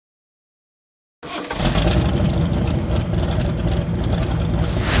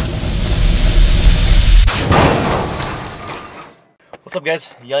What's up, guys?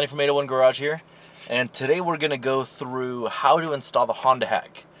 Yanni from 801 Garage here, and today we're going to go through how to install the Honda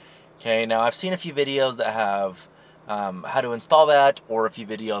hack. Okay, now I've seen a few videos that have how to install that, or a few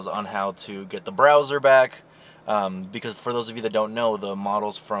videos on how to get the browser back, because for those of you that don't know, the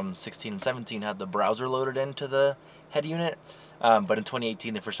models from 16 and 17 had the browser loaded into the head unit, but in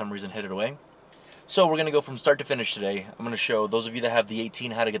 2018 they for some reason hid it away. So we're going to go from start to finish today. I'm going to show those of you that have the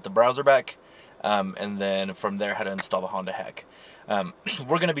 18 how to get the browser back, and then from there how to install the Honda hack.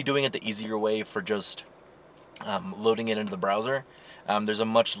 We're going to be doing it the easier way for just loading it into the browser. There's a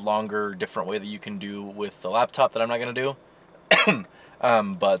much longer, different way that you can do with the laptop that I'm not going to do.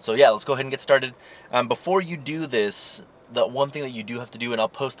 But so yeah, let's go ahead and get started. Before you do this, the one thing that you do have to do, and I'll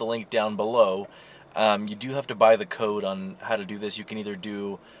post the link down below, you do have to buy the code on how to do this. You can either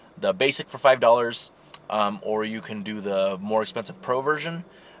do the basic for $5, or you can do the more expensive Pro version.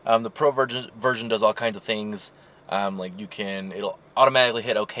 The Pro version does all kinds of things. Like it'll automatically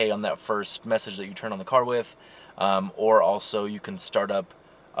hit OK on that first message that you turn on the car with, or also you can start up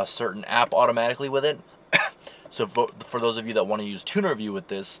a certain app automatically with it. So for those of you that want to use TunerView with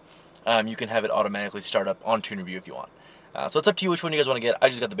this, you can have it automatically start up on TunerView if you want. So it's up to you which one you guys want to get. I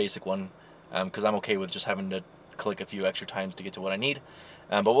just got the basic one because I'm okay with just having to click a few extra times to get to what I need.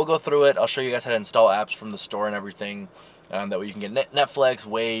 But we'll go through it. I'll show you guys how to install apps from the store and everything. That way you can get Netflix,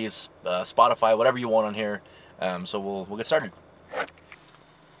 Waze, Spotify, whatever you want on here. So we'll get started.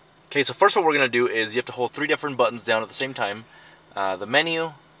 Okay, so first what we're going to do is you have to hold 3 different buttons down at the same time. The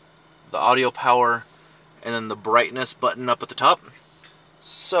menu, the audio power, and then the brightness button up at the top.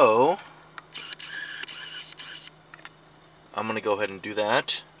 So I'm going to go ahead and do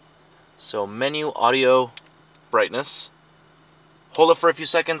that. So menu, audio, brightness. Hold it for a few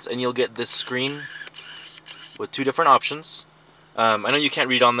seconds and you'll get this screen with 2 different options. I know you can't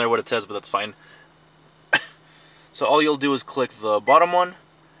read on there what it says, but that's fine. So all you'll do is click the bottom one,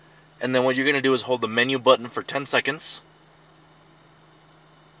 and then what you're going to do is hold the menu button for 10 seconds.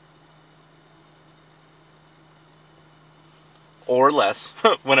 Or less,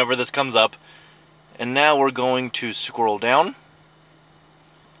 whenever this comes up. And now we're going to scroll down,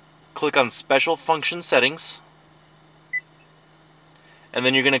 click on Special Function Settings, and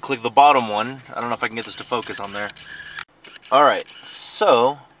then you're going to click the bottom one. I don't know if I can get this to focus on there. Alright,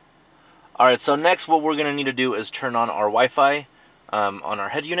 so next what we're going to need to do is turn on our Wi-Fi on our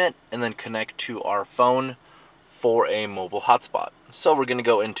head unit, and then connect to our phone for a mobile hotspot. So we're going to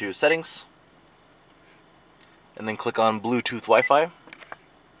go into Settings, and then click on Bluetooth Wi-Fi,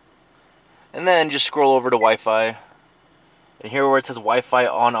 and then just scroll over to Wi-Fi, and here where it says Wi-Fi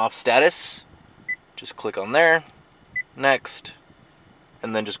on/off status, just click on there, next,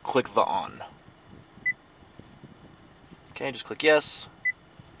 and then just click the on. Okay, just click yes.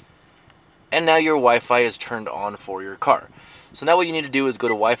 And now your Wi-Fi is turned on for your car. So now what you need to do is go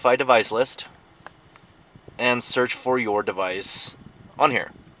to Wi-Fi device list and search for your device on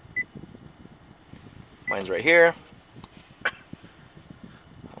here. Mine's right here.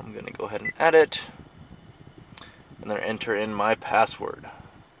 I'm going to go ahead and add it, and then enter in my password.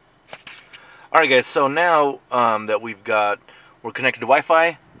 Alright guys, so now that we're connected to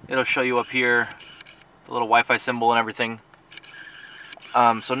Wi-Fi, it'll show you up here the little Wi-Fi symbol and everything.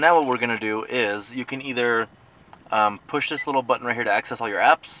 So now what we're going to do is you can either push this little button right here to access all your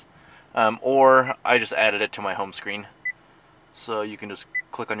apps, or I just added it to my home screen. So you can just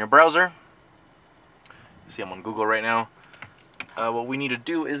click on your browser. See, I'm on Google right now. What we need to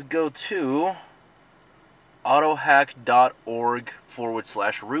do is go to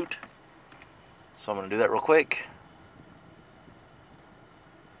autohack.org/root. So I'm going to do that real quick.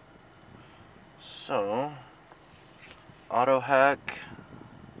 So autohack.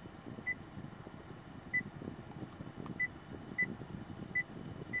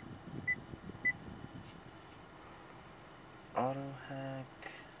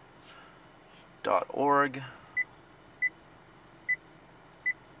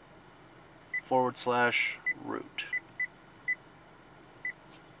 autohack.org/root.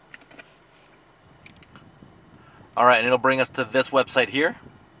 Alright, and it'll bring us to this website here.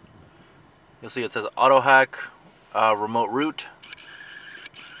 You'll see it says AutoHack Remote Root,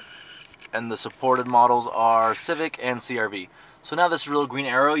 and the supported models are Civic and CRV. So now this little green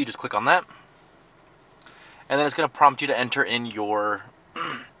arrow, you just click on that, and then it's going to prompt you to enter in your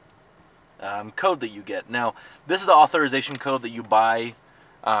code that you get. Now, this is the authorization code that you buy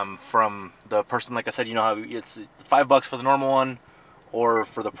from the person. Like I said, you know how it's $5 for the normal one, or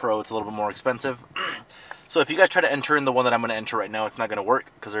for the Pro, it's a little bit more expensive. So if you guys try to enter in the one that I'm going to enter right now, it's not going to work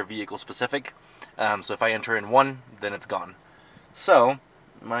because they're vehicle specific. So if I enter in one, then it's gone. So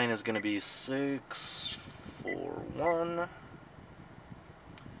mine is going to be 641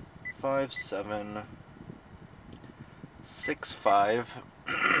 5765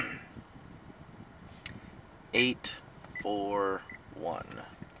 841. Let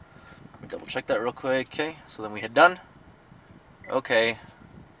me double check that real quick. Okay, so then we hit done. Okay.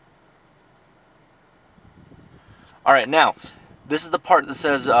 Alright, now, this is the part that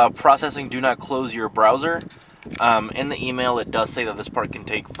says processing, do not close your browser. In the email, it does say that this part can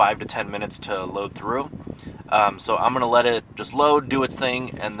take 5 to 10 minutes to load through. So I'm going to let it just load, do its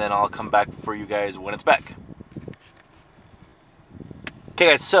thing, and then I'll come back for you guys when it's back.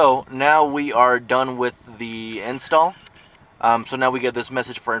 Okay guys, so now we are done with the install. So now we get this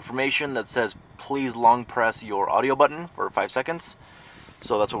message for information that says, please long press your audio button for 5 seconds.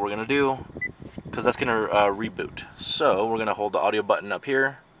 So that's what we're going to do, because that's going to reboot. So we're going to hold the audio button up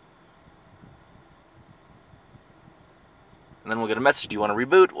here. And then we'll get a message, do you want to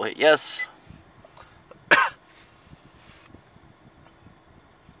reboot? We'll hit yes.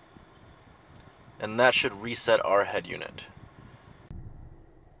 And that should reset our head unit.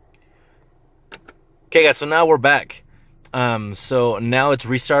 Okay guys, so now we're back. So now it's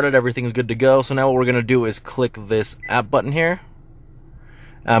restarted, everything's good to go. So now what we're going to do is click this app button here.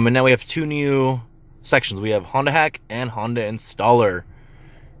 And now we have 2 new sections. We have Honda Hack and Honda Installer.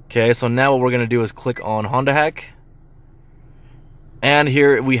 Okay, so now what we're going to do is click on Honda Hack. And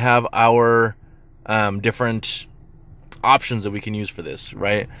here we have our different options that we can use for this,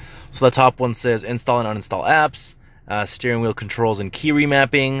 right? So the top one says install and uninstall apps, steering wheel controls and key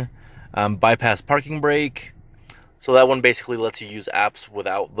remapping, bypass parking brake. So that one basically lets you use apps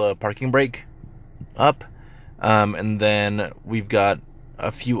without the parking brake up. And then we've got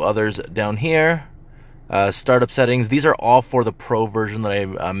a few others down here. Startup settings. These are all for the Pro version that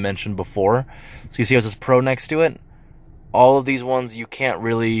I mentioned before. So you see it says Pro next to it. All of these ones you can't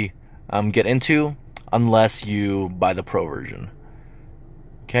really get into unless you buy the Pro version.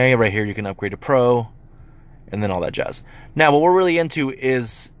 Okay, right here you can upgrade to Pro and then all that jazz. Now what we're really into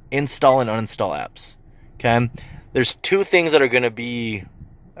is install and uninstall apps. Okay, there's 2 things that are going to be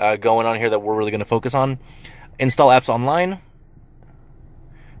going on here that we're really going to focus on. Install apps online,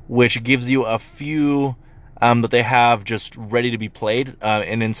 which gives you a few that they have just ready to be played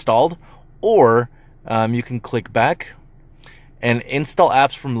and installed, or you can click back and install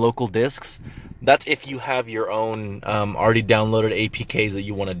apps from local disks. That's if you have your own already downloaded APKs that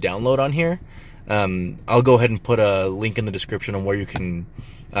you want to download on here. I'll go ahead and put a link in the description on where you can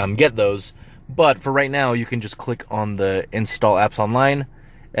get those. But for right now, you can just click on the install apps online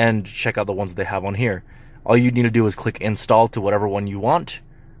and check out the ones that they have on here. All you need to do is click install to whatever one you want,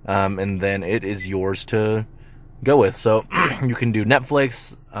 and then it is yours to go with. So you can do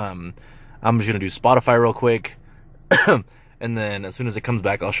Netflix. I'm just going to do Spotify real quick. And then as soon as it comes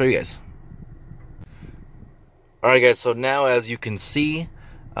back, I'll show you guys. Alright guys, so now as you can see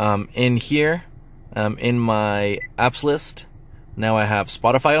in here, in my apps list, now I have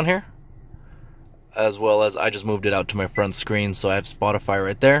Spotify on here, as well as I just moved it out to my front screen, so I have Spotify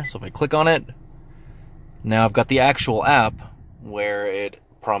right there. So if I click on it, now I've got the actual app where it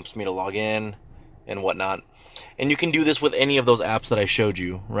prompts me to log in and whatnot. And you can do this with any of those apps that I showed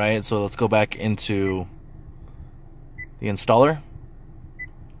you, right? So let's go back into the installer,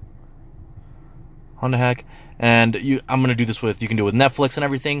 Honda Hack, and I'm going to do this with, you can do it with Netflix and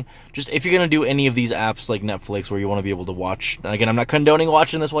everything. Just if you're going to do any of these apps like Netflix where you want to be able to watch, and again, I'm not condoning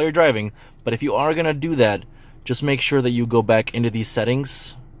watching this while you're driving, but if you are going to do that, just make sure that you go back into these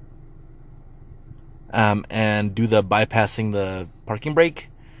settings and do the bypassing the parking brake.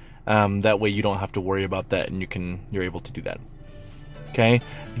 That way you don't have to worry about that, and you're able to do that. Okay,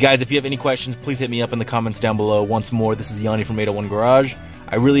 guys, if you have any questions, please hit me up in the comments down below. Once more, this is Yanni from 801 Garage.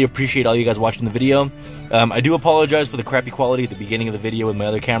 I really appreciate all you guys watching the video. I do apologize for the crappy quality at the beginning of the video with my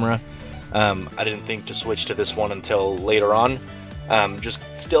other camera. I didn't think to switch to this one until later on. Just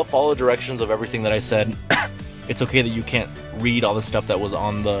still follow directions of everything that I said. It's okay that you can't read all the stuff that was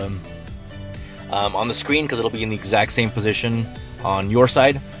on the screen, because it'll be in the exact same position on your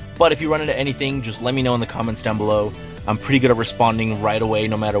side. But if you run into anything, just let me know in the comments down below. I'm pretty good at responding right away,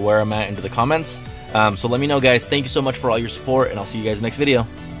 no matter where I'm at, into the comments. So let me know, guys. Thank you so much for all your support, and I'll see you guys next video.